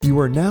You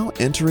are now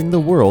entering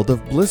the world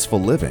of blissful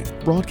living,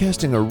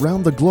 broadcasting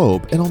around the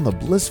globe and on the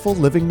Blissful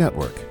Living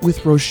Network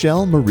with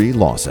Rochelle Marie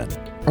Lawson.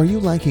 Are you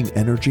lacking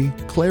energy,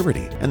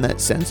 clarity, and that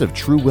sense of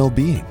true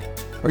well-being?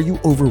 Are you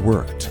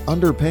overworked,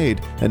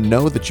 underpaid, and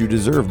know that you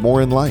deserve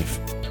more in life?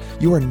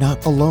 You are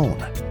not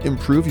alone.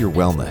 Improve your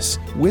wellness,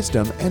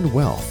 wisdom, and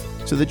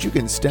wealth so that you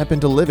can step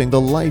into living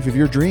the life of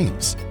your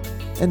dreams.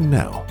 And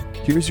now,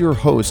 here's your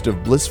host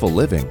of Blissful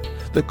Living,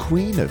 the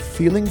queen of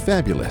feeling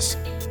fabulous,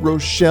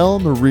 Rochelle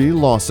Marie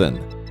Lawson.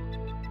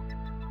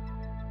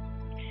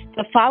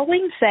 The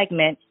following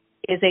segment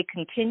is a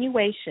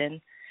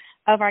continuation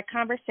of our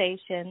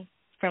conversation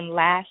from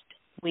last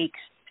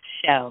week's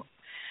show.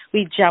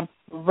 We jump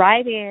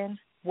right in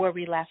where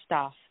we left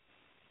off.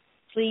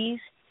 Please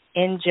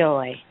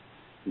enjoy.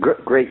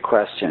 Great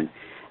question.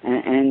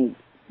 And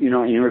you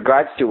know, in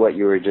regards to what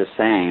you were just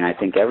saying, I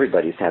think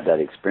everybody's had that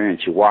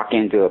experience. You walk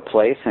into a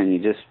place and you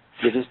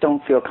just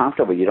don't feel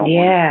comfortable. You don't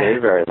want to stay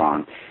very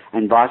long.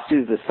 And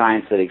Vastu is the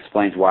science that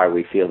explains why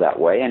we feel that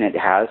way, and it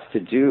has to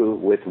do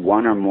with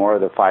one or more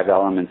of the five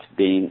elements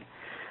being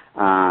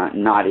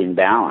not in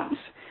balance.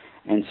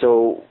 And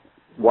so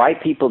why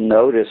people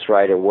notice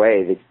right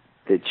away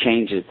the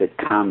changes that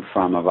come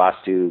from a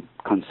Vastu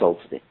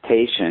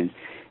consultation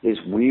is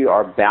we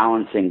are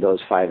balancing those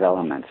five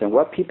elements. And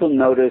what people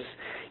notice,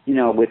 you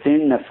know,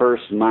 within the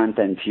first month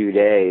and few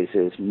days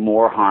is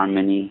more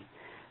harmony.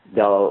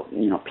 They'll,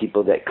 you know,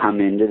 people that come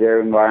into their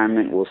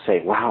environment will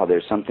say, wow,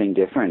 there's something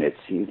different. It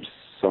seems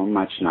so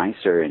much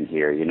nicer in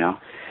here, you know.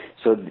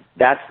 So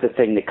that's the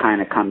thing that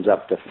kind of comes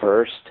up the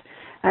first.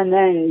 And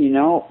then, you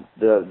know,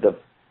 the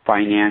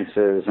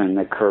finances and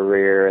the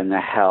career and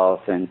the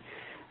health and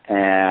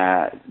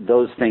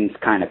those things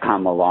kind of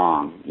come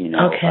along, you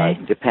know. Okay.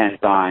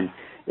 Depends on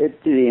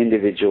the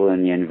individual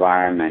and the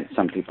environment.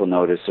 Some people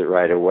notice it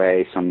right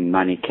away. Some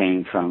money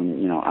came from,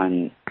 you know,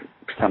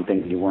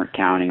 something you weren't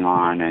counting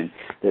on, and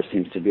there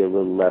seems to be a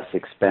little less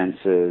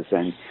expenses,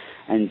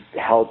 and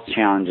health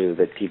challenges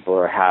that people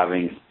are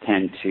having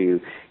tend to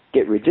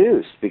get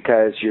reduced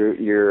because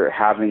you're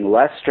having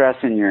less stress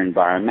in your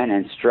environment,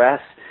 and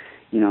stress,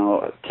 you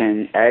know,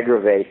 can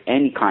aggravate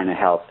any kind of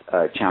health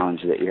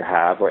challenge that you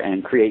have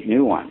and create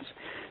new ones.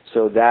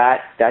 So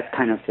that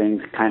kind of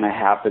thing kind of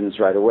happens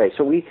right away.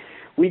 So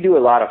we do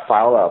a lot of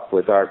follow-up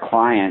with our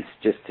clients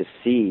just to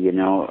see, you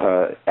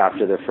know,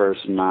 after the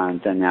first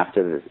month and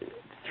after the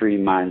 3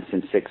 months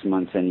and 6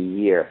 months and a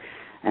year.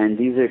 And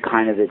these are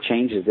kind of the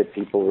changes that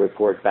people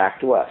report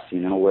back to us, you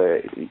know,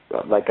 where,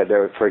 like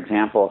for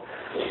example,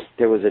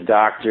 there was a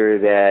doctor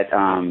that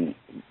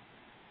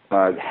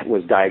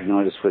was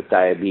diagnosed with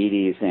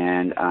diabetes,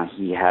 and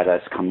he had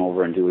us come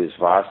over and do his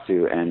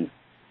Vastu, and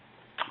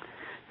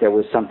there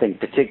was something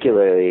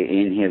particularly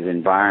in his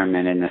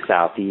environment in the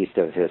southeast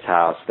of his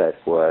house that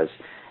was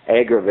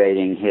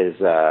aggravating his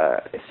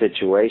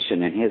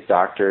situation, and his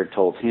doctor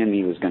told him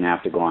he was going to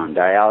have to go on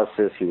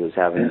dialysis. He was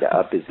having to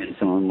up his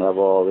insulin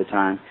level all the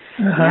time.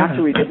 And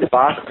after we did the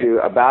Vastu,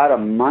 about a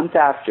month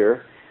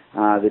after,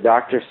 the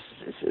doctor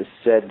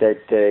said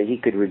that he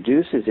could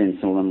reduce his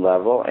insulin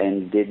level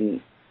and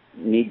didn't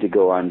need to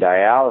go on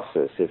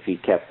dialysis if he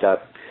kept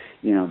up,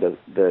 you know,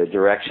 the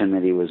direction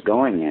that he was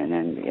going in.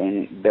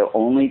 And the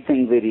only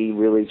thing that he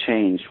really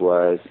changed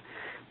was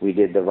we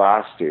did the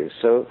Vastu.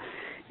 So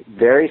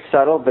very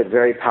subtle but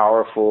very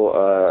powerful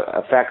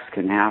effects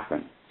can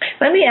happen.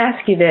 Let me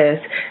ask you this.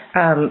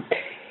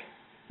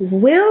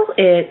 Will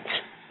it,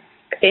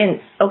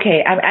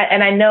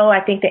 I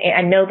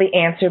know the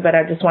answer, but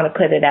I just want to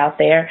put it out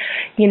there.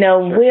 You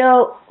know,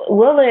 Sure.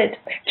 Will it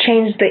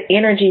change the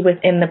energy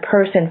within the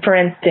person? For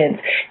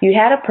instance, you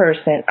had a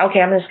person,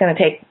 I'm just going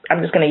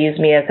to use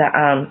me as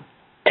a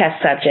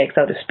test subject,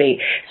 so to speak.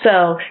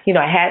 So, you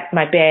know, I had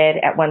my bed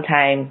at one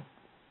time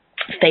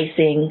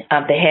facing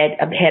the head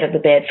of the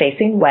bed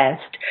facing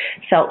west.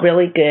 Felt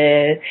really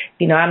good.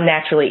 You know, I'm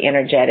naturally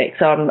energetic,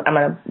 so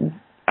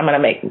I'm gonna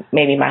make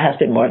maybe my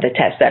husband more of the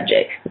test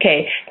subject.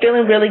 Okay,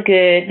 feeling really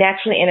good,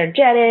 naturally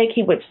energetic.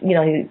 He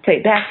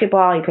played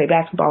basketball. He played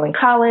basketball in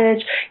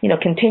college. You know,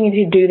 continued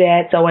to do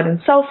that, so on and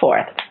so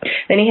forth.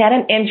 Then he had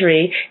an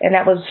injury, and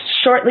that was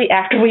shortly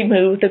after we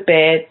moved the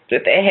bed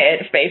with the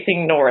head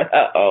facing north.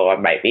 I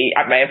might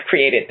have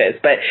created this,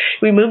 but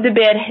we moved the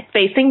bed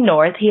facing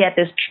north. He had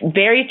this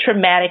very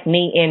traumatic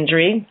knee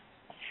injury.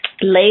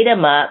 Laid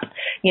him up,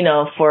 you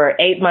know, for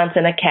 8 months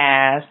in a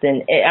cast.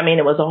 And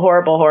it was a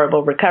horrible,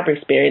 horrible recovery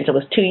experience. It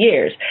was 2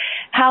 years.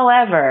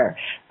 However,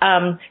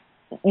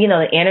 you know,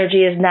 the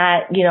energy is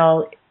not, you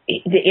know,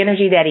 the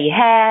energy that he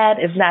had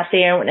is not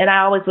there. And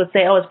I always would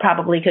say, it's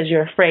probably because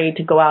you're afraid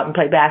to go out and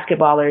play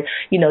basketball or,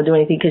 you know, do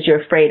anything because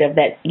you're afraid of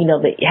that, you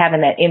know,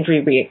 having that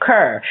injury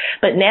reoccur.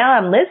 But now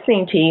I'm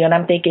listening to you and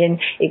I'm thinking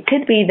it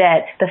could be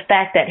that the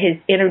fact that his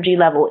energy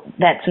level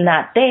that's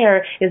not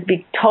there is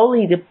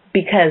totally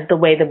because the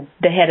way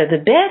the head of the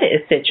bed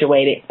is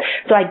situated.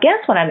 So I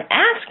guess what I'm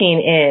asking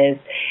is,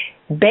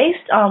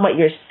 based on what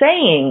you're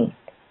saying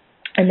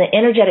and the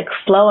energetic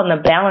flow and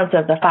the balance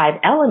of the five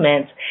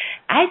elements,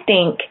 I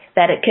think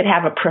that it could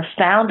have a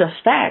profound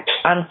effect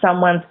on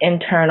someone's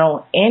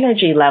internal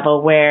energy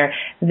level, where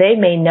they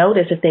may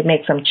notice if they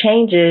make some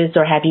changes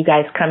or have you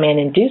guys come in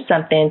and do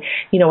something,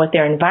 with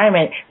their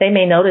environment, they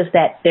may notice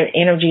that their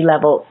energy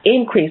level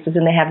increases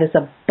and they have this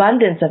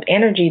abundance of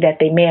energy that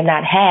they may have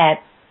not had,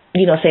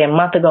 say a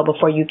month ago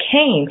before you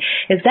came.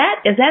 Is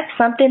that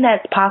something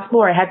that's possible,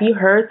 or have you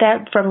heard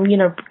that from,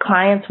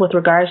 clients with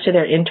regards to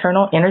their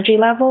internal energy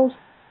levels?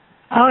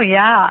 Oh,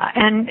 yeah.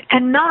 And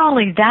not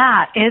only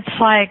that, it's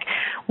like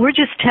we're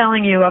just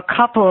telling you a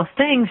couple of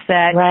things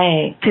that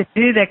to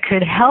do that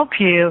could help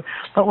you.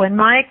 But when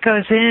Mike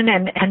goes in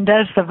and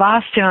does the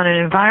Vastu on an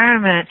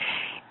environment,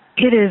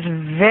 it is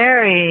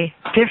very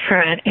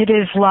different. It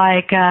is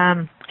like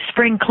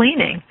spring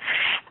cleaning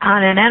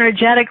on an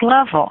energetic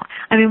level.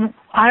 I mean,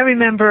 I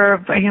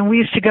remember, we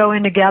used to go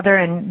in together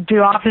and do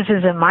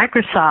offices at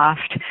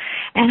Microsoft,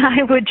 and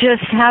I would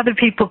just have the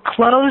people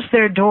close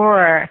their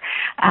door.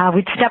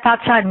 We'd step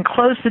outside and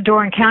close the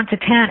door and count to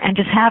 10 and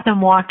just have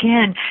them walk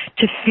in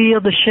to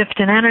feel the shift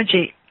in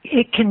energy.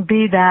 It can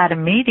be that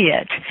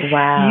immediate.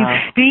 Wow.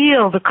 You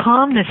feel the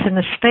calmness in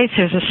the space.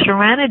 There's a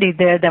serenity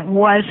there that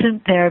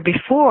wasn't there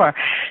before.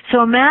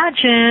 So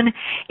imagine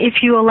if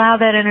you allow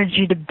that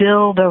energy to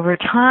build over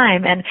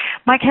time. And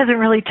Mike hasn't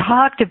really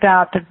talked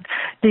about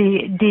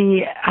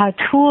the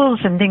tools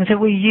and things that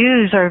we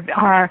use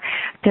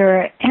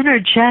they're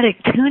energetic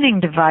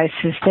tuning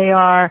devices. They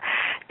are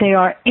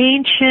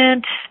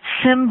ancient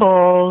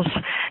symbols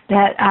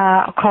that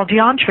called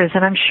yantras,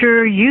 and I'm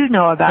sure you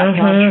know about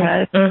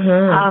yantras.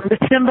 The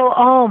symbol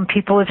Om,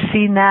 people have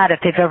seen that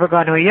if they've ever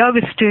gone to a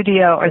yoga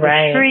studio, or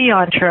the Sri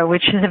yantra,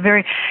 which is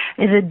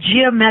a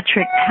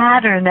geometric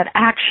pattern that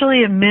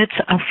actually emits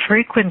a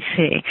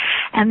frequency.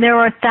 And there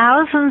are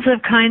thousands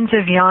of kinds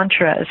of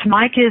yantras.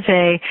 Mike is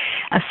a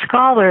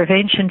scholar of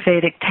ancient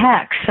Vedic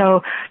texts,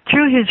 so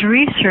through his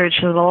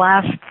research of the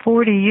last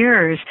 40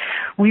 years,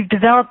 we've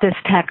developed this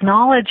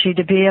technology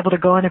to be able to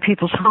go into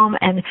people's home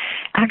and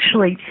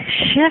actually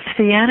shift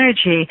the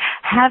energy,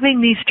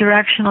 having these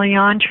directional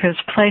yantras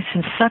placed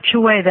in such a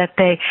way that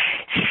they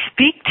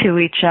speak to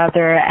each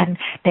other and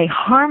they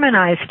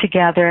harmonize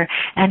together,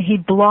 and he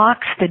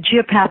blocks the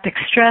geopathic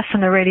stress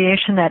and the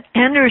radiation that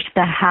enters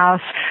the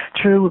house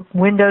through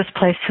windows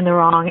placed in the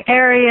wrong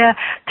area,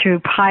 through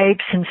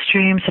pipes and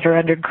streams that are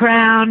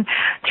underground,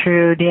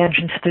 through the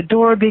entrance of the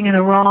door being in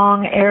the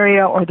wrong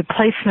area, or the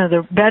placement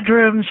of the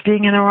bedrooms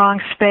being in the wrong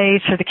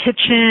space, or the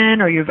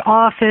kitchen or your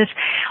office.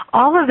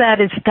 All of that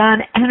is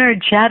done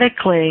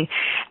energetically,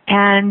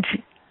 and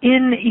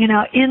in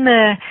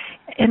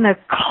the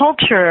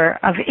culture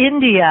of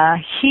India,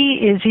 he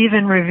is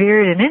even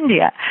revered in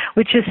India,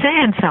 which is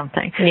saying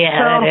something.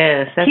 Yeah, so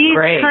it is. That's he's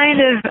great.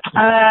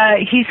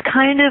 He's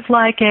kind of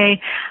like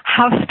a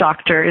house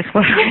doctor, is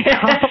what I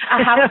call him.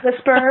 A house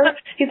whisperer?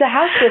 He's a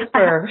house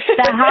whisperer.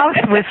 The house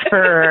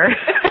whisperer.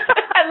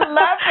 I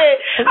love it.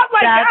 Oh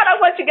my God, I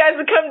want you guys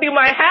to come do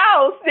my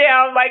house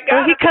now. Oh my God.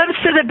 Well, he comes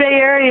to the Bay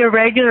Area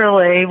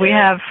regularly. We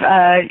have,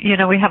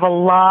 we have a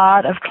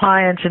lot of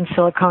clients in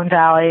Silicon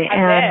Valley.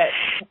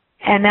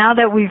 And now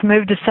that we've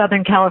moved to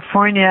Southern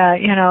California,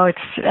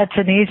 it's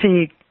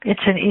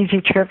an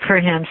easy trip for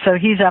him. So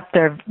he's up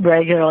there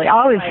regularly.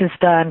 Always has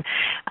done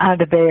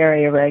the Bay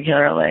Area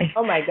regularly.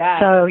 Oh my God.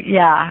 So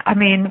yeah, I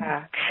mean,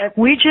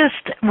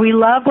 we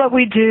love what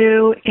we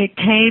do. It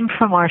came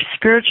from our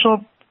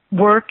spiritual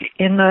work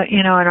in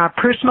our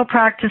personal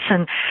practice,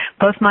 and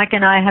both Mike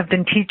and I have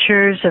been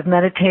teachers of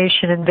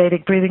meditation and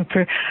Vedic breathing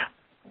for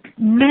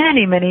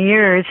many, many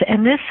years.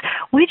 And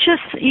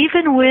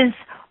even with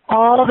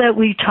all that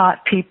we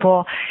taught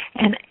people,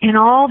 and in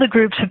all the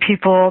groups of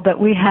people that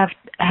we have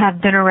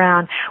been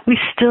around, we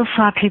still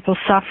saw people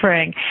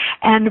suffering.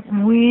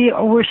 And we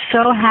were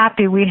so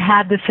happy we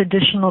had this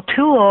additional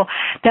tool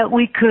that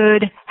we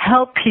could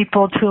help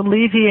people to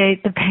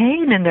alleviate the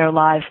pain in their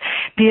lives,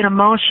 be it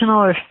emotional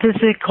or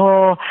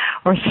physical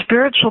or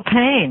spiritual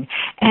pain.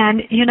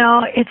 And,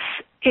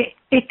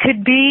 it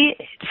could be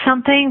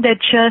something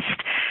that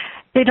just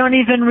they don't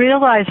even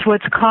realize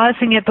what's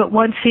causing it, but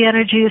once the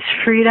energy is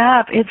freed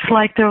up, it's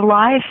like their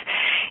life,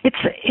 it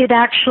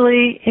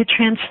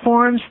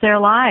transforms their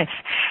life.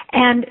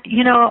 And,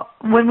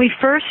 when we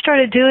first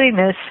started doing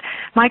this,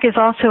 Mike is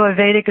also a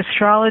Vedic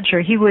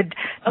astrologer. He would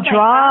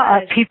draw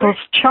up people's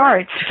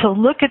charts to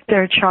look at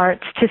their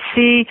charts to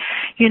see,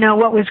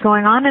 what was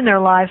going on in their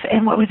lives.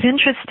 And what was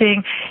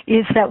interesting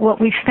is that what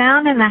we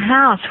found in the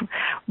house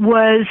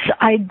was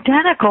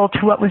identical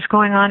to what was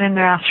going on in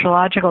their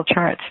astrological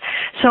charts.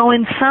 So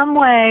in some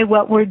way,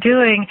 what we're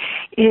doing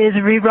is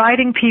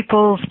rewriting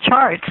people's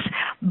charts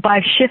by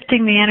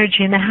shifting the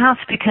energy in the house,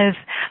 because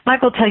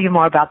Mike will tell you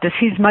more about this.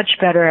 He's much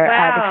better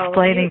at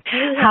explaining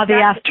how the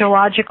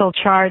astrological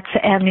charts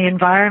and the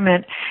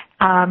environment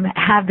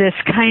have this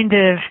kind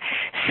of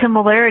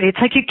similarity. It's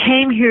like you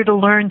came here to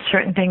learn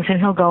certain things, and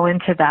he'll go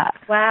into that.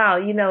 Wow,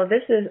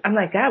 I'm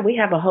like, God, we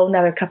have a whole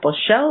nother couple of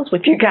shows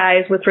with you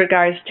guys with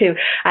regards to,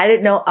 I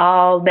didn't know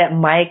all that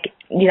Mike,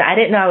 I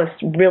didn't know I was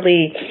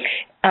really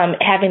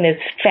having this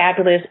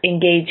fabulous,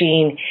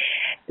 engaging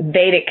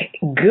Vedic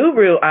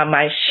guru on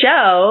my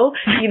show.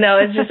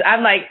 It's just,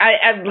 I'm like,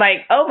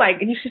 oh my,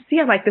 you should see,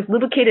 I'm like this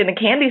little kid in a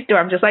candy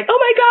store. I'm just like, oh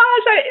my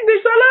gosh,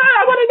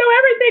 I want to know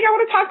everything. I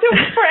want to talk to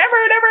him forever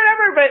and ever and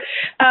ever. But,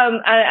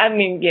 I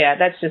mean, yeah,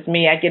 that's just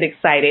me. I get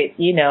excited,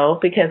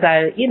 because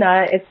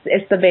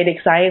it's the Vedic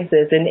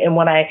sciences. And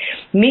when I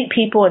meet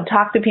people and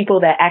talk to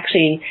people that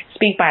actually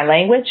speak my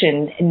language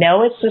and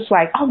know, it's just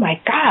like, oh my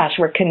gosh,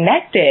 we're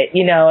connected,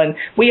 and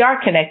we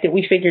are connected.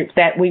 We figured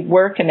that we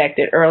were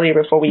connected earlier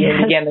before we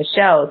even began the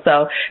show.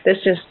 So this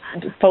just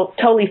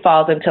totally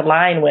falls into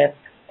line with,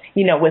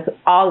 with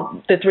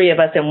all the three of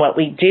us and what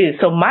we do.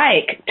 So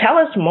Mike, tell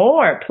us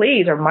more,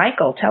 please, or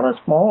Michael, tell us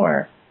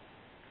more.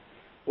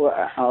 Well,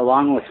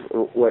 along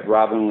with what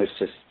Robin was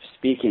just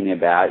speaking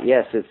about,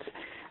 yes, it's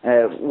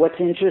what's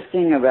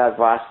interesting about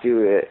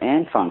Vastu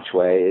and Feng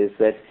Shui is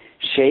that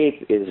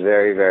shape is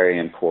very, very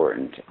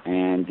important,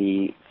 and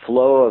the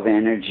flow of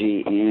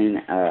energy in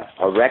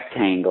a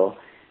rectangle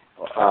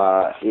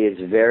is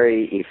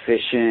very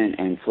efficient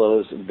and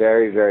flows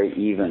very, very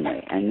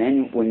evenly. And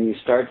then when you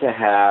start to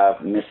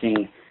have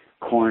missing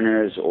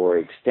corners or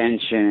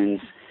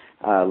extensions,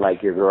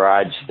 like your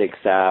garage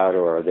sticks out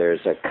or there's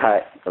a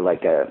cut,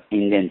 like a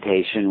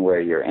indentation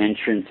where your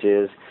entrance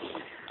is,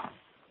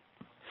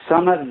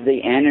 some of the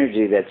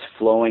energy that's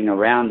flowing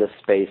around the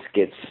space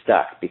gets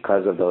stuck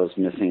because of those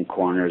missing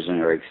corners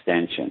or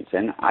extensions.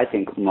 And I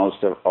think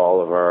most of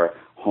all of our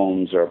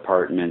homes or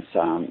apartments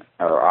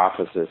or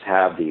offices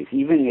have these.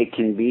 Even it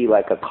can be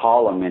like a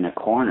column in a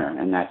corner,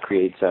 and that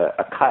creates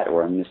a cut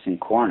or a missing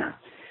corner.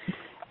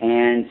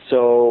 And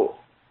so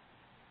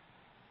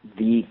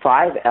the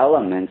 5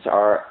 elements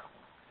are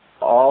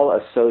all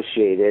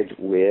associated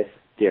with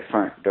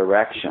different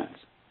directions.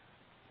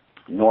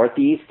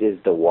 Northeast is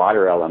the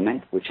water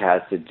element, which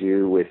has to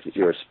do with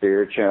your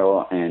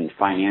spiritual and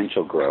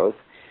financial growth.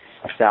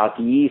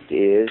 Southeast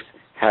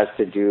has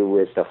to do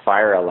with the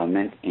fire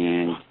element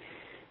and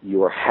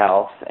your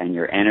health and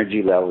your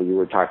energy level. You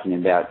were talking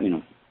about,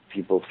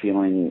 people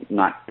feeling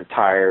not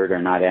tired or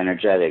not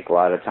energetic. A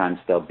lot of times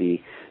there'll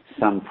be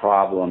some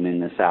problem in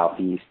the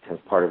southeast as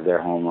part of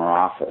their home or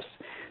office.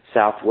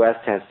 Southwest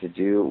has to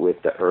do with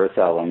the earth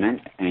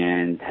element,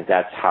 and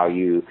that's how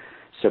you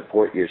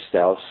support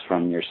yourselves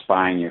from your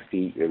spine, your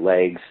feet, your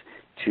legs,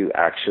 to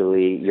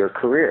actually your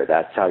career.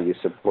 That's how you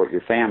support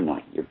your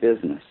family, your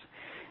business.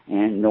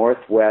 And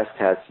Northwest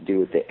has to do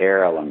with the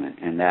air element,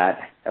 and that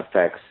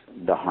affects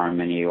the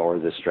harmony or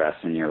the stress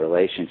in your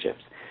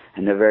relationships.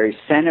 And the very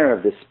center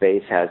of the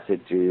space has to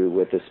do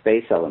with the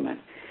space element.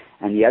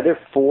 And the other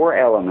 4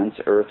 elements,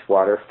 earth,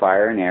 water,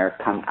 fire, and air,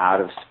 come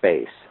out of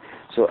space.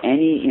 So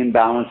any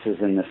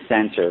imbalances in the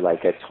center,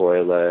 like a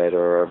toilet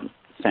or a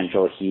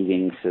central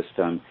heating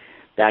system,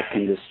 that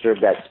can disturb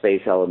that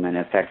space element,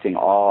 affecting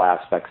all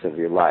aspects of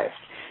your life.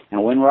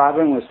 Now, when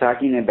Robin was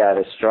talking about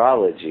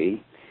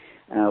astrology,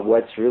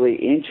 what's really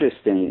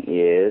interesting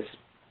is,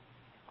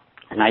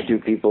 and I do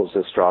people's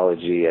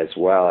astrology as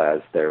well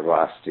as their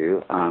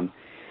Vastu,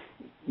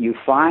 you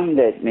find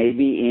that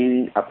maybe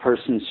in a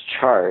person's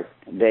chart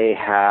they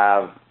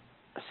have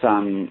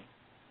some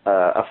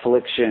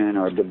affliction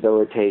or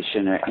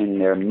debilitation in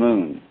their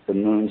moon, the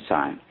moon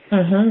sign.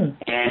 Mm-hmm.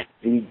 And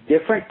the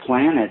different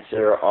planets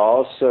are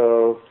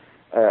also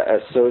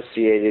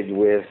associated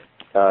with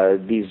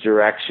these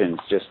directions,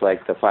 just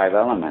like the 5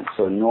 elements.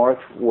 So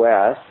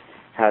northwest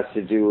has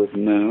to do with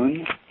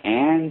moon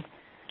and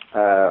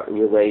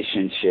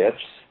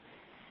relationships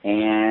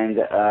and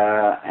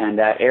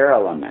that air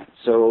element.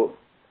 So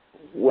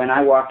when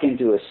I walk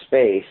into a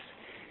space,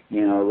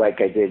 like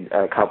I did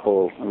a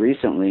couple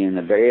recently in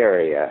the Bay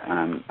Area,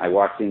 I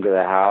walked into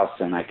the house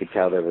and I could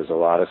tell there was a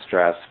lot of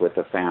stress with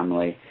the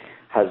family.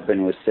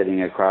 Husband was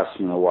sitting across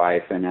from the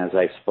wife, and as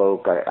I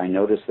spoke, I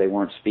noticed they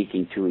weren't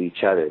speaking to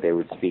each other. They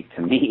would speak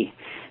to me.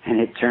 And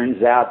it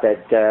turns out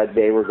that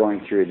they were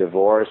going through a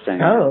divorce,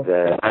 and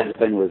the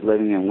husband was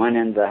living in one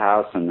end of the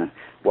house and the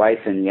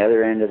wife in the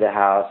other end of the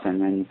house. And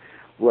then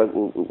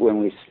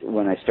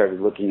when I started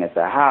looking at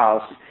the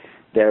house,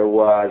 there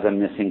was a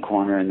missing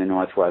corner in the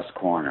northwest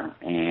corner,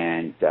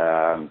 and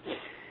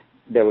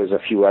there was a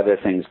few other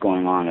things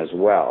going on as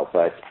well.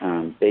 But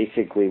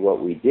basically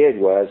what we did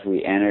was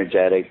we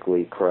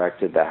energetically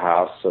corrected the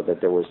house so that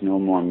there was no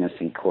more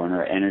missing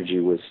corner. Energy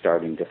was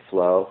starting to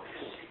flow.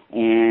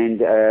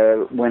 And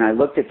when I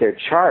looked at their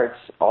charts,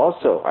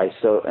 also I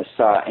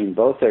saw in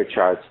both their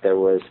charts they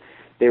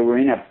were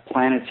in a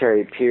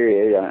planetary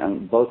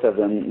period, both of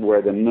them,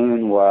 where the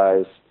moon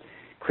was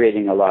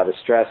creating a lot of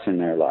stress in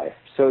their life.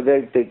 So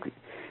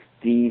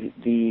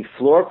the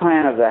floor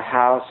plan of the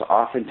house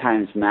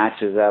oftentimes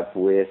matches up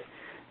with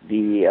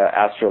the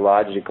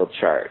astrological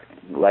chart.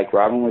 Like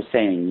Robin was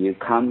saying, you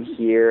come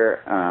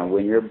here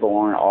when you're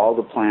born, all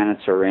the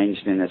planets are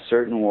arranged in a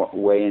certain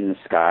way in the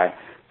sky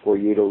for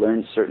you to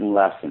learn certain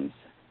lessons.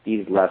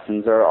 These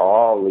lessons are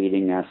all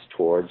leading us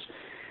towards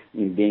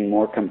being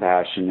more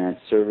compassionate,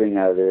 serving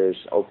others,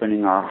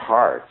 opening our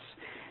hearts.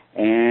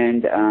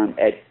 And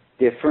at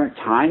different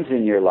times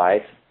in your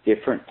life,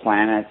 different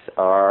planets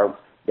are,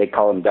 they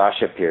call them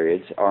dasha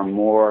periods, are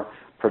more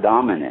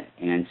predominant,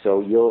 and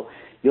so you'll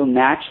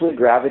naturally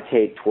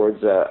gravitate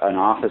towards an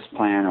office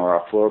plan or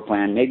a floor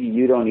plan. Maybe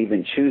you don't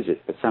even choose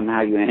it, but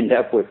somehow you end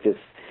up with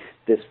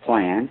this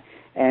plan,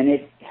 and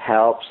it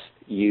helps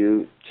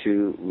you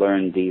to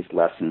learn these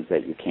lessons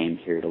that you came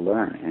here to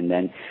learn. And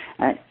then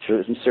at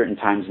certain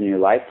times in your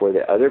life where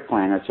the other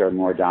planets are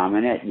more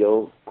dominant,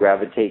 you'll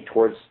gravitate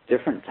towards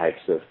different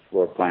types of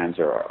floor plans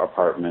or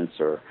apartments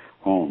or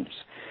homes.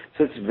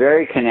 So it's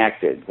very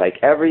connected. Like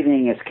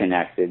everything is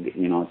connected.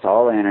 It's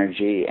all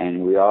energy,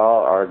 and we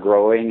all are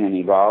growing and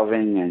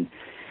evolving, and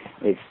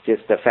it's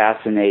just a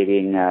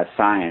fascinating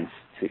science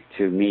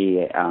to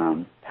me,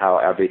 how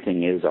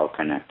everything is all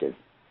connected.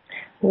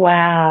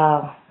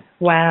 Wow,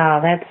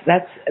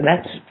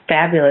 that's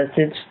fabulous.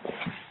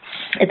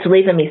 It's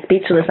leaving me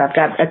speechless. I've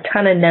got a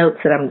ton of notes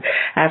that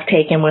I've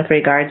taken with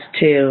regards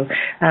to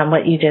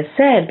what you just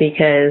said,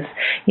 because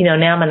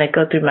now I'm going to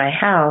go through my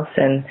house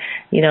and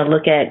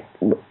look at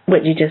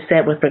what you just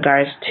said with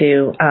regards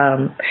to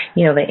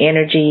the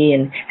energy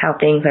and how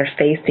things are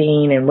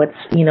facing, and what's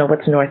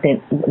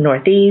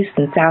northeast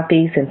and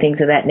southeast and things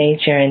of that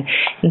nature, and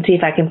see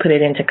if I can put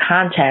it into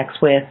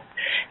context with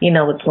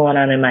what's going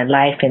on in my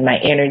life and my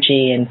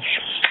energy. And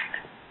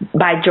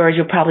by George,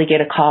 you'll probably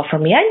get a call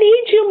from me. I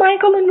need you,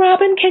 Michael and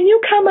Robin. Can you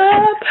come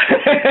up?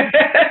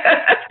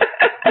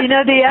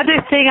 The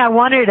other thing I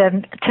wanted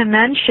to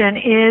mention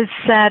is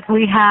that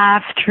we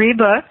have 3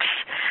 books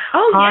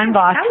on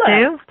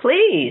Vastu.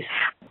 Please.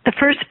 The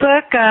first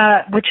book,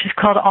 which is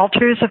called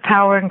Altars of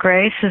Power and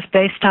Grace, is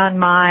based on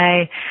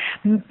my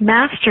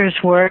master's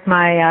work,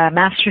 my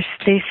master's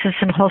thesis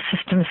in whole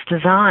systems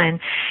design.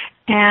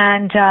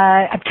 And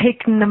I've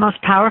taken the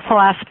most powerful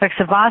aspects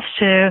of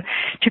Vastu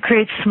to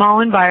create small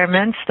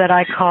environments that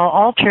I call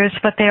altars,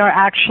 but they are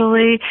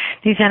actually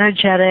these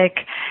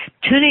energetic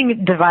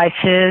tuning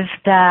devices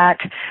that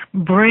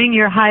bring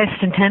your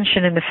highest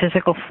intention in the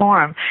physical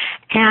form.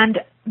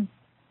 And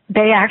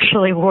they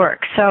actually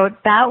work. So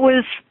that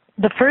was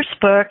the first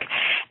book,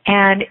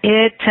 and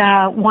it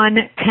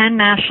won 10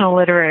 National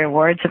Literary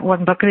Awards. It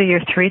won Book of the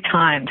Year 3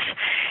 times.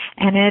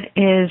 And it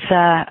is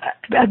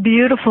a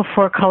beautiful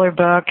 4-color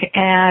book,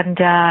 and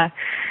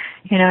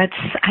it's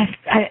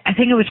I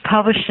think it was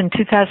published in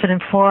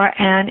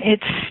 2004, and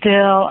it's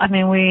still,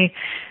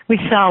 we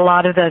sell a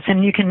lot of those,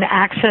 and you can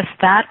access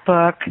that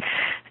book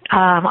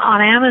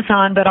on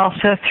Amazon, but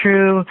also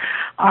through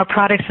our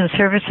products and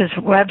services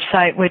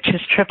website, which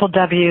is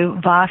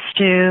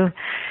www.vastu,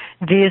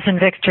 V as in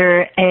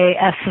Victor, A,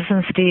 S as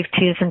in Steve,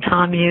 T as in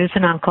Tom, U as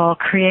in Uncle,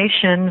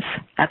 Creations,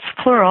 that's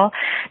plural,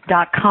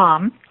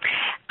 .com.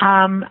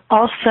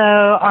 Also,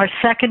 our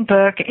second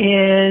book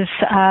is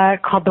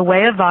called The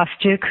Way of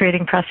Vastu,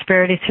 Creating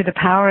Prosperity Through the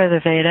Power of the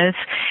Vedas.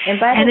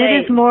 And by the way,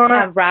 it is more,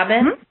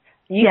 Robin,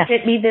 you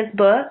sent me this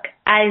book.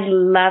 I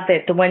love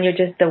it, the one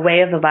The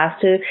Way of the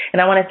Vastu.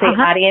 And I want to say,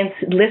 audience,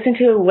 listen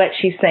to what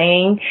she's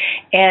saying,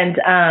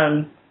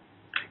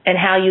 and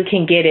how you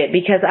can get it,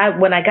 because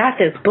when I got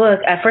this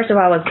book, first of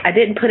all, I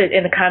didn't put it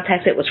in the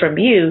context it was from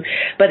you,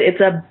 but it's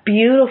a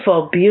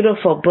beautiful,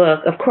 beautiful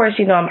book. Of course,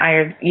 I'm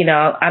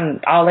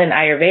all in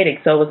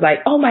Ayurvedic, so it was like,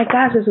 oh my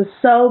gosh, it's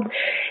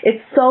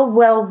so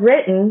well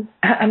written.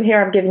 I'm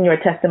giving you a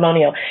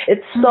testimonial.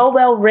 It's so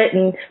well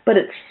written, but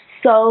it's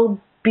so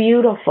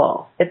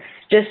beautiful. It's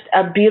just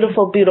a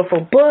beautiful,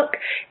 beautiful book.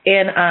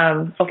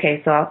 And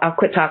okay, so I'll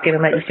quit talking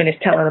and let you finish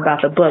telling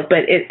about the book.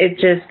 But it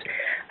just,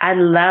 I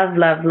love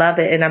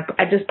it. And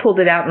I just pulled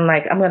it out and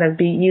I'm going to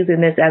be using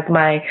this as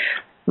my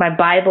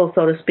Bible,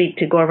 so to speak,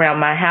 to go around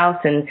my house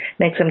and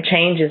make some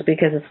changes,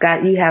 because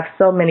you have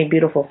so many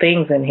beautiful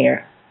things in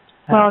here.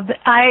 Well,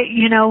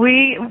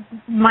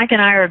 Mike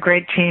and I are a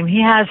great team.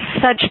 He has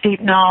such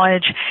deep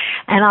knowledge,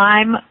 and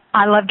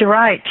I love to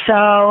write.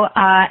 So,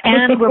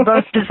 and we're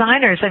both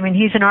designers.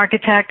 He's an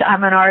architect,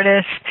 I'm an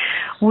artist.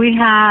 We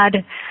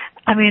had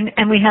a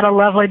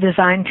lovely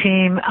design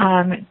team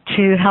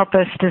to help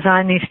us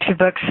design these 2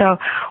 books. So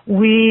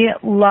we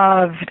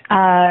loved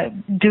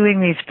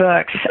doing these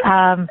books.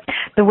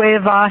 The Way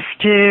of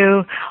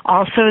Vastu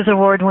also is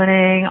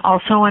award-winning,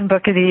 also won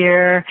Book of the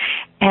Year,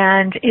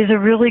 and is a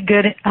really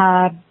good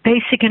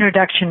basic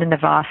introduction into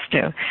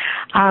Vastu.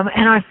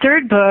 And our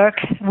third book,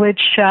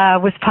 which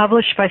was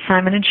published by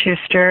Simon &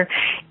 Schuster,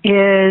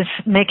 is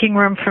Making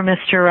Room for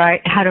Mr.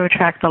 Right, How to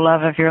Attract the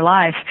Love of Your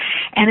Life.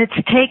 And it's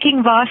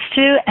taking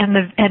Vastu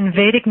and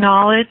Vedic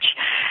knowledge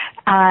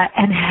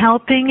and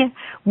helping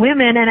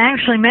women, and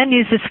actually men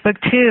use this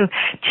book too,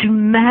 to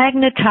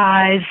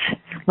magnetize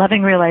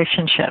loving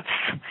relationships.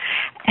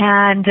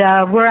 And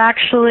we're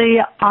actually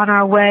on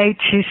our way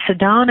to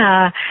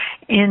Sedona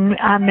in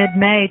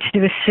mid-May to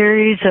do a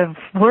series of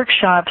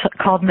workshops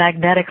called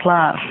Magnetic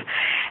Love.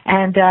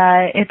 And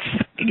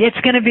it's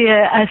going to be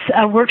a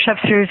workshop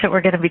series that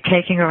we're going to be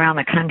taking around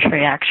the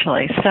country,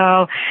 actually.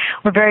 So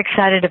we're very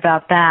excited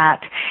about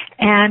that.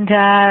 And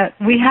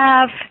we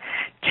have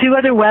 2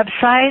 other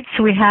websites.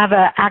 We have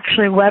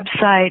actually a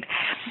website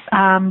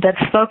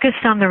that's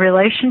focused on the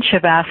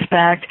relationship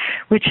aspect,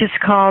 which is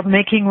called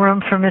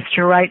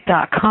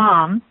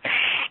MakingRoomForMrRight.com.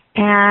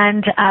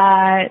 And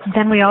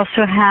then we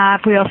also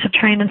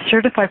train and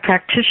certify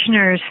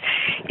practitioners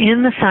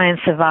in the science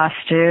of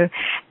Vastu,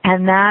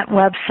 and that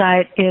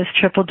website is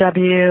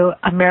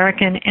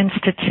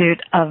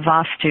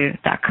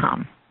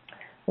www.AmericanInstituteofVastu.com.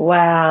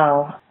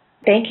 Wow.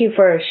 Thank you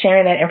for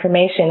sharing that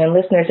information. And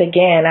listeners,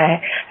 again,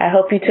 I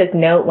hope you took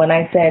note when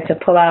I said to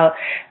pull out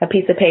a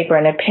piece of paper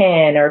and a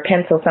pen or a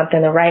pencil,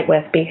 something to write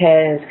with,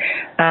 because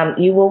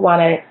you will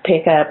want to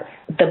pick up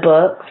the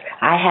books.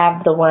 I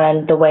have the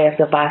one, The Way of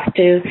the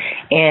Vastu,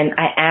 and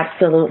I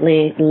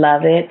absolutely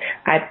love it.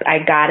 I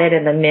got it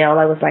in the mail.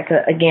 I was like,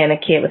 a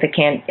kid with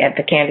at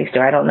the candy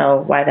store. I don't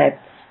know why that's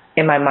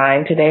in my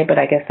mind today, but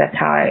I guess that's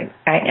how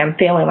I am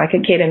feeling, like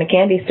a kid in a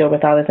candy store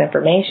with all this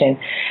information.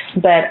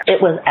 But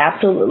it was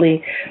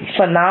absolutely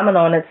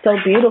phenomenal, and it's so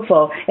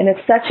beautiful, and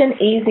it's such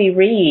an easy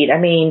read. I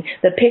mean,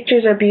 the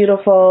pictures are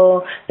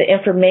beautiful, the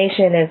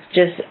information is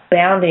just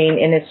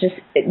bounding, and it's just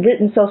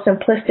written so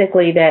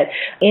simplistically that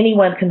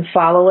anyone can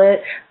follow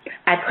it.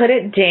 I put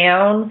it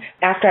down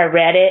after I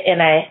read it,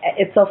 and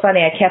it's so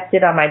funny, I kept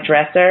it on my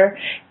dresser,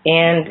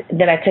 and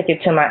then I took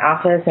it to my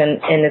office,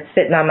 and it's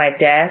sitting on my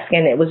desk,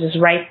 and it was just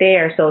right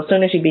there. So as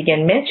soon as you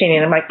begin mentioning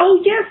it, I'm like, oh,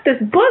 yes,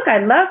 this book, I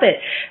love it.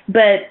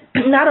 But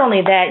not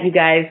only that, you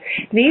guys,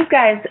 these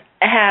guys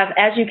have,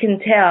 as you can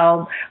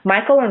tell,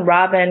 Michael and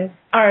Robin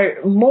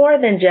are more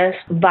than just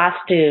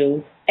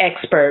Vastu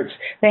experts.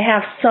 They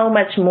have so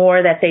much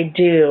more that they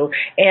do,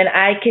 and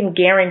I can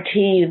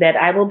guarantee you that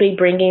I will be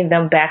bringing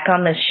them back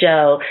on the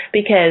show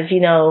because,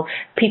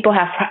 people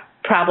have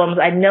problems.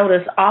 I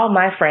notice all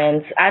my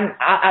friends,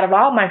 out of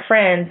all my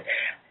friends,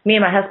 me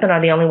and my husband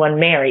are the only one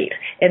married,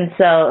 and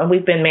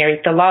we've been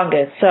married the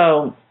longest.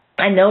 So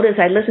I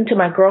listen to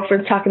my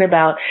girlfriends talking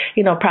about,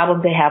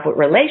 problems they have with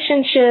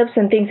relationships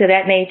and things of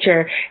that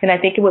nature. And I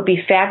think it would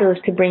be fabulous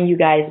to bring you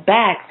guys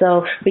back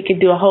so we could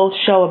do a whole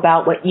show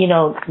about what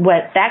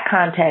that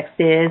context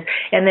is.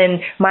 And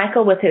then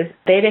Michael with his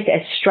Vedic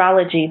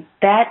astrology,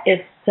 that is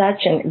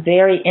such a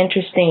very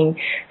interesting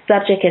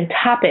subject and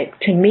topic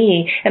to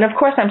me. And of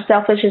course, I'm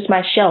selfish. It's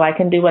my show. I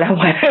can do what I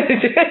want to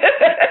do.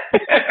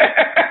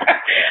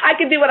 I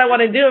can do what I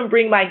want to do and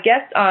bring my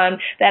guests on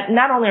that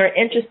not only are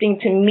interesting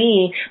to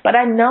me, but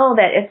I know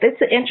that if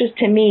it's an interest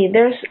to me,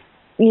 there's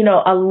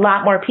a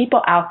lot more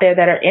people out there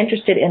that are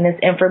interested in this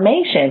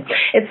information.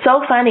 It's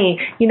so funny.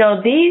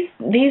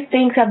 These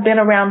things have been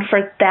around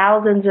for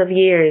thousands of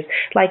years.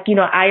 Like,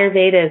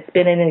 Ayurveda has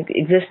been in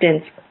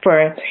existence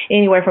for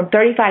anywhere from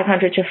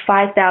 3,500 to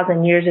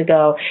 5,000 years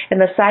ago. And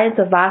the science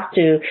of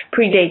Vastu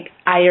predates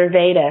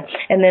Ayurveda.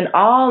 And then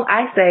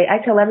I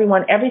tell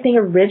everyone, everything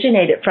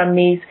originated from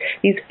these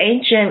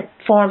ancient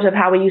forms of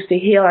how we used to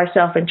heal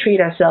ourselves and treat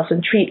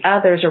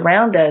others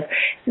around us.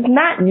 It's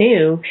not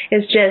new.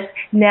 It's just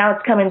now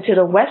it's coming to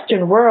the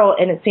Western world,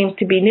 and it seems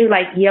to be new,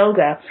 like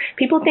yoga.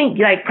 People think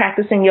like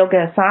practicing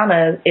yoga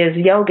asana is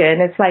yoga,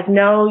 and it's like,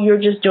 no, you're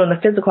just doing the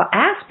physical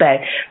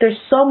aspect. There's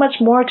so much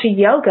more to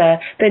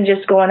yoga than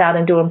just going out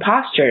and doing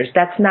postures.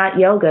 That's not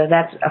yoga.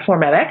 That's a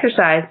form of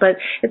exercise, but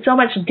it's so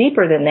much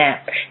deeper than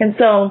that. And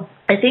so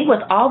I think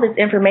with all this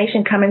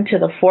information coming to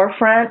the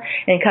forefront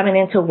and coming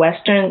into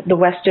the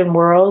Western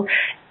world,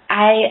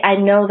 I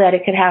know that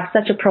it could have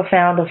such a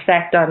profound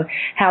effect on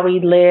how we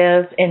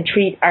live and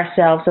treat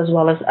ourselves as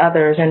well as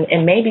others.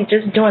 And maybe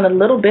just doing a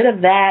little bit of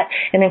that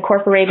and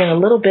incorporating a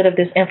little bit of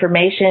this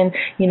information,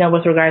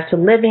 with regards to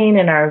living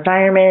and our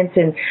environments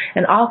and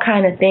all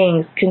kind of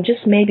things can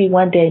just maybe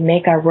one day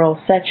make our world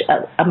such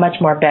a much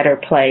more better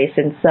place.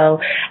 And so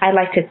I'd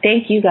like to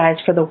thank you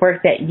guys for the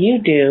work that you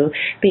do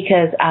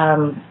because,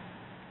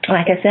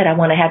 like I said, I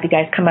want to have you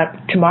guys come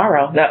up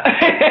tomorrow. No.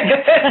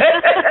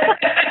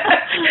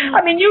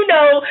 I mean,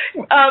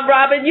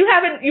 Robin, you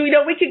haven't,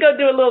 we could go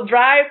do a little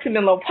drive to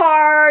Menlo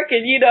Park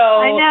and,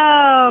 I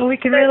know, we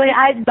could really,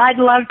 I'd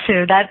love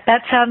to.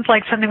 That sounds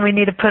like something we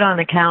need to put on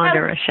the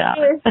calendar, Rochelle.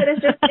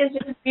 It's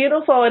just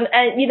beautiful. And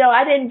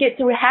I didn't get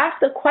through half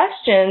the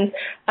questions,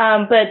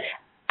 but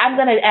I'm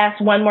going to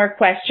ask one more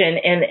question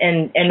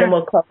and Sure. then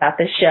we'll close out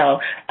the show.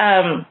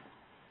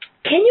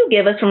 Can you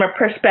give us from a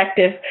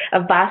perspective, a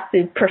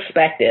Vastu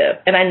perspective,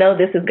 and I know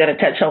this is going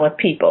to touch home with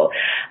people,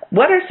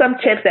 what are some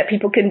tips that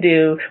people can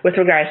do with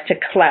regards to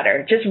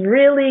clutter? Just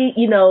really,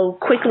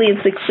 quickly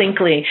and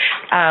succinctly,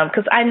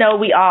 because I know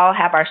we all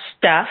have our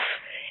stuff,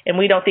 and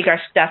we don't think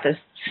our stuff is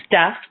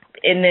stuff.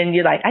 And then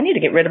you're like, I need to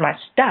get rid of my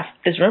stuff.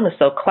 This room is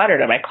so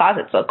cluttered, or my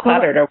closet's so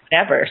cluttered, or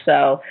whatever.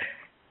 So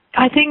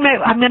I think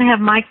I'm going to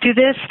have Mike do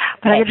this,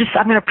 but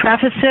I'm going to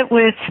preface it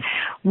with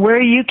where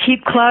you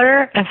keep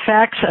clutter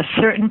affects a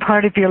certain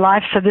part of your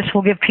life, so this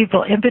will give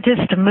people impetus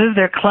to move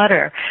their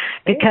clutter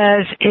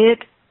because it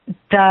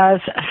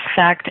does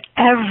affect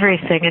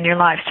everything in your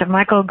life. So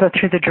Michael will go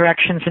through the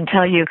directions and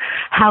tell you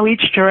how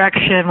each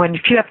direction,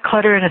 if you have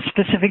clutter in a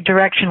specific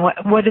direction,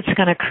 what it's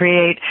going to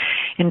create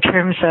in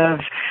terms of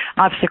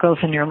obstacles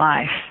in your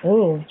life.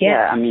 Oh,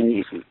 yeah. I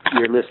mean,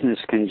 your listeners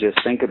can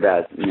just think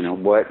about,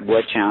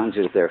 what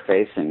challenges they're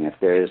facing. If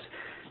there's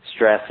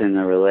stress in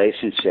the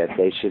relationship,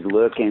 they should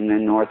look in the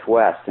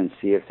Northwest and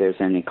see if there's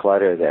any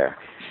clutter there.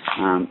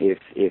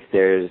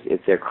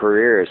 If their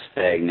career is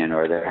stagnant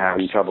or they're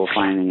having trouble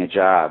finding a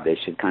job, they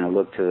should kind of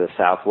look to the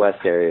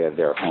southwest area of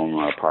their home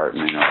or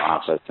apartment or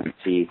office and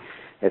see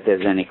if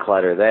there's any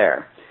clutter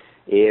there.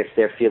 If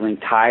they're feeling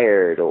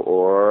tired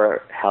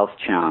or health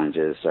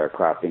challenges are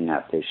cropping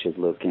up, they should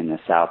look in the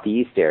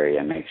southeast area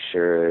and make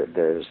sure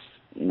there's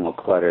no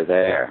clutter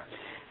there.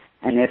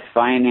 And if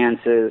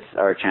finances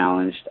are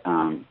challenged,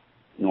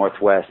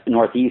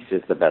 northeast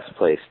is the best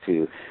place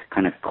to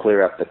kind of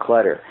clear up the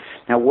clutter.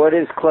 Now, what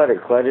is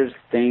clutter? Clutter is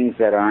things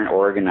that aren't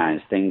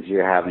organized, things you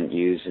haven't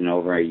used in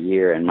over a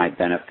year and might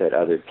benefit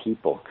other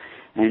people.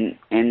 And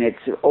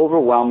it's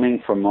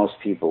overwhelming for most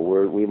people.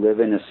 We live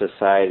in a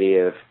society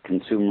of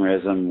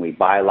consumerism. We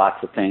buy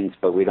lots of things,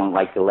 but we don't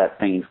like to let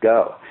things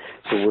go.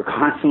 So we're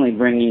constantly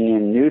bringing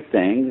in new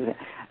things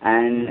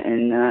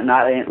and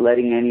not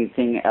letting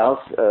anything else,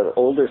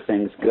 older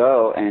things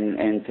go,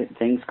 and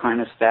things kind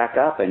of stack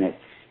up, and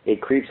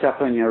it creeps up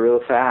on you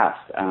real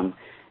fast.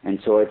 And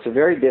so it's a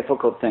very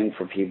difficult thing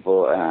for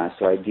people.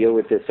 So I deal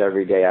with this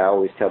every day. I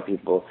always tell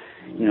people,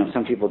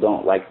 some people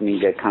don't like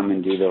me to come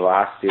and do the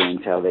Vastu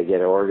until they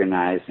get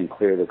organized and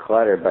clear the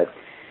clutter, but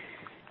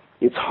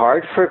it's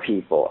hard for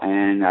people.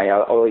 And I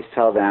always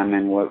tell them,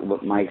 and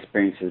what my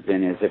experience has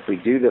been, is if we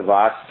do the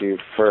Vastu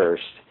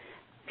first,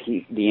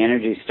 the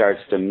energy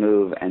starts to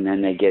move, and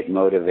then they get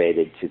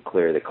motivated to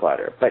clear the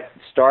clutter. But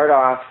start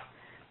off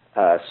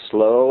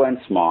slow and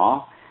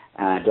small.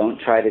 Don't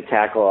try to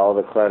tackle all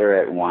the clutter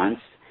at once.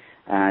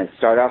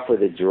 Start off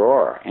with a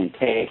drawer and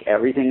take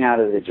everything out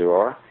of the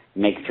drawer.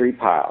 Make 3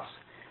 piles.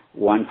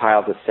 1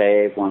 pile to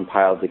save, 1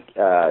 pile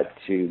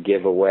to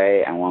give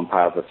away, and 1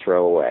 pile to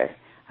throw away.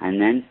 And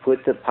then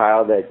put the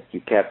pile that you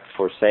kept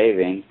for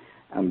saving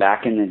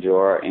back in the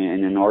drawer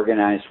in an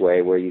organized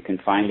way where you can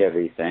find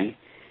everything.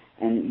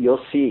 And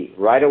you'll see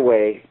right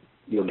away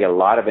you'll get a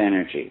lot of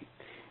energy.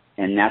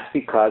 And that's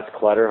because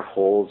clutter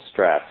holds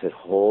stress. It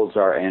holds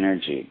our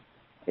energy.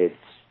 It's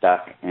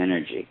stuck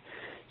energy.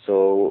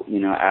 So,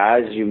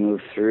 as you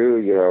move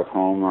through your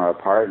home or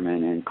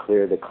apartment and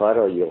clear the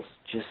clutter, you'll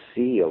just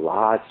see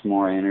lots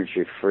more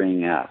energy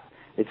freeing up.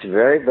 It's a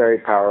very, very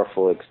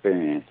powerful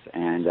experience.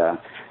 And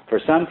for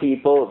some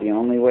people, the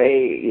only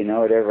way, it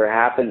ever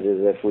happens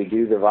is if we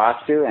do the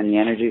Vastu and the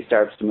energy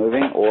starts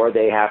moving, or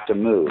they have to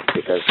move.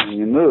 Because when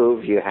you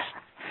move, you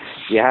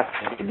have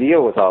to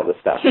deal with all the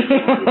stuff.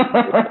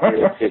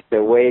 It's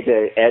a way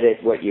to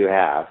edit what you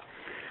have.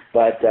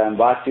 But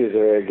Vastu is a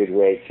very good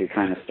way to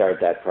kind of start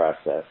that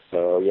process.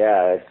 So,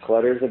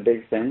 clutter is a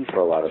big thing for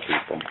a lot of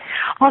people.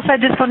 Also, I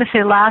just want to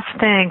say last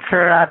thing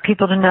for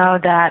people to know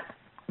that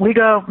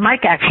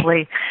Mike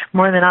actually,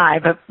 more than I,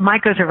 but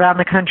Mike goes around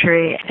the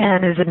country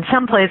and is in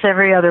some place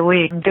every other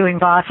week doing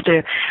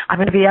Vastu. I'm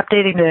going to be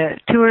updating the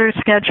tour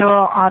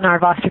schedule on our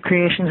Vastu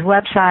Creations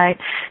website.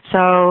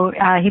 So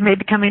he may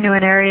be coming to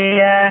an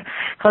area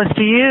close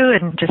to you,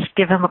 and just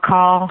give him a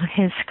call.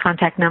 His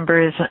contact number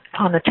is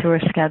on the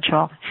tour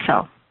schedule,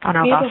 so on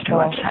our Vastu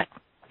website.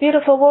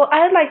 Beautiful. Well,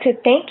 I'd like to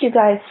thank you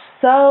guys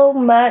so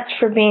much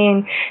for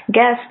being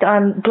guests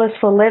on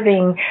Blissful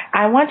Living.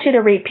 I want you to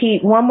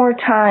repeat one more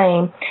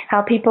time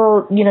how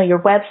people, your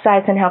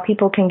websites and how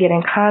people can get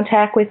in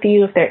contact with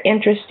you if they're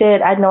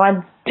interested. I know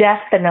I'm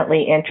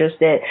definitely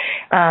interested,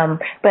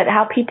 but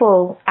how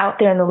people out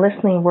there in the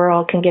listening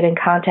world can get in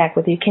contact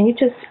with you. Can you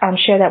just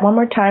share that one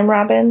more time,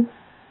 Robin?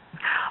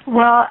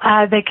 Well,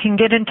 they can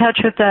get in touch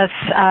with us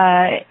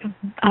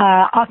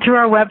through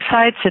our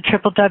websites at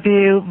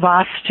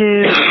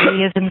www.vastu,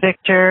 V as in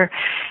Victor,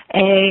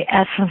 A,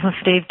 S as in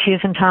Steve, T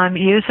as in Tom,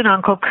 U as in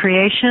Uncle,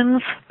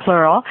 Creations,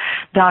 plural,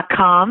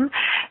 .com.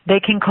 They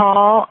can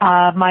call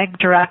Mike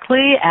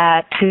directly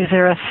at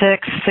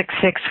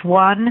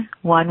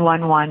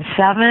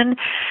 206-661-1117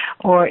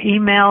 or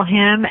email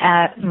him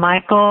at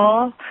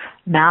Michael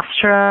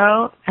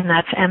Mastro, and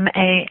that's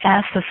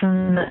M-A-S as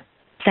in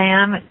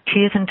Sam,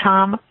 T as in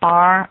Tom,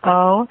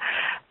 R-O,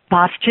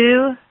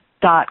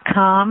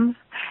 Vastu.com.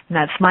 And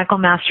that's Michael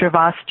Mastro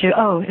Vastu.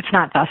 Oh, it's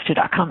not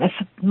Vastu.com. It's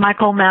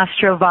Michael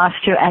Mastro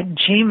Vastu at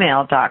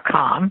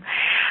gmail.com.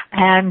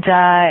 And,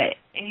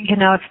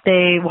 if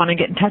they want to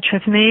get in touch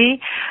with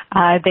me,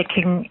 they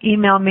can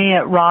email me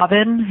at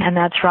Robin, and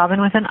that's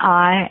Robin with an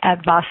I,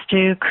 at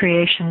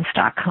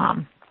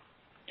VastuCreations.com.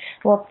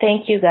 Well,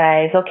 thank you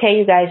guys. Okay,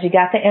 you guys, you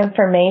got the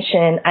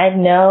information. I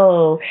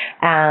know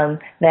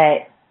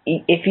that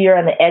if you're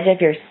on the edge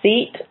of your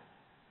seat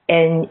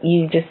and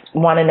you just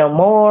want to know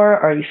more,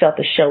 or you felt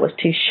the show was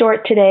too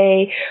short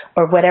today,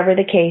 or whatever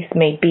the case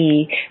may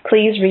be,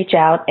 please reach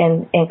out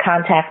and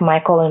contact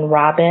Michael and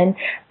Robin.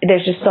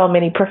 There's just so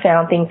many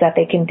profound things that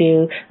they can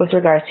do with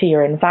regards to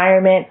your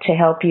environment to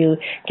help you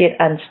get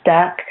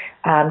unstuck,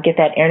 get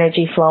that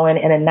energy flowing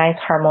in a nice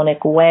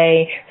harmonic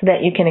way so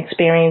that you can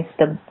experience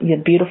the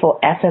beautiful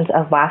essence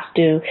of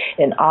Vastu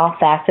in all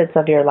facets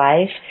of your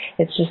life.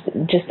 It's just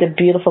a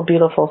beautiful,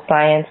 beautiful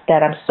science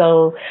that I'm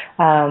so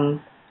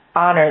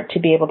honored to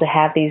be able to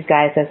have these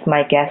guys as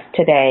my guests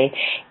today.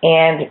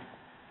 And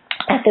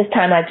at this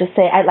time, I'd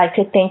like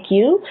to thank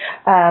you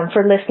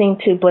for listening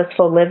to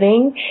Blissful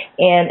Living.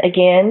 And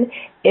again,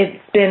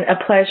 It's been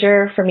a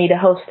pleasure for me to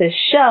host this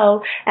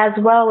show, as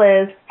well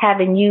as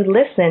having you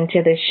listen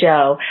to this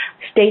show.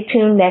 Stay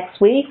tuned next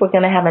week. We're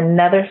going to have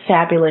another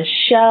fabulous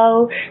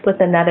show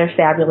with another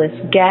fabulous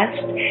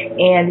guest,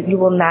 and you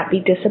will not be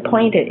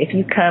disappointed. If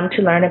you come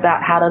to learn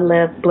about how to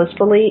live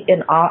blissfully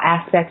in all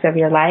aspects of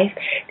your life,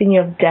 then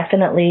you have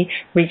definitely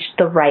reached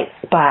the right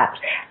spot.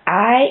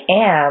 I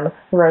am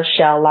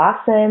Rochelle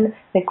Lawson,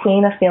 the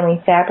Queen of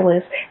Feeling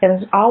Fabulous,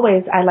 and as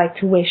always, I'd like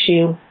to wish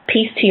you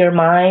peace to your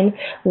mind,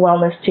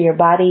 wellness to your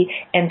body,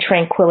 and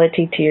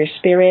tranquility to your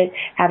spirit.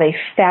 Have a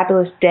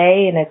fabulous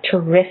day and a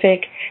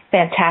terrific,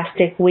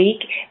 fantastic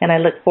week, and I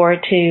look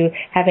forward to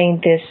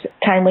having this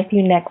time with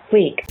you next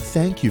week.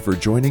 Thank you for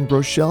joining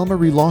Rochelle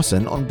Marie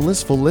Lawson on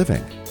Blissful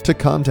Living. To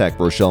contact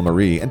Rochelle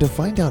Marie and to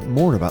find out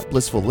more about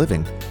Blissful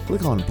Living,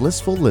 click on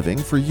Blissful Living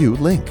for You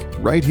link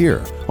right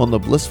here on the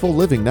Blissful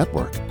Living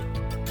Network.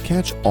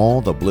 Catch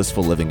all the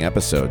Blissful Living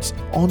episodes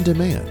on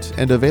demand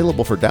and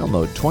available for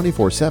download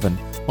 24/7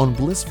 on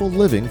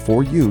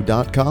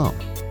blissfullivingforyou.com.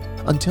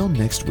 Until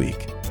next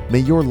week, may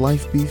your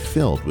life be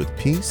filled with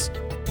peace,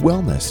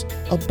 wellness,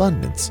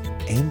 abundance,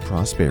 and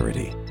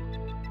prosperity.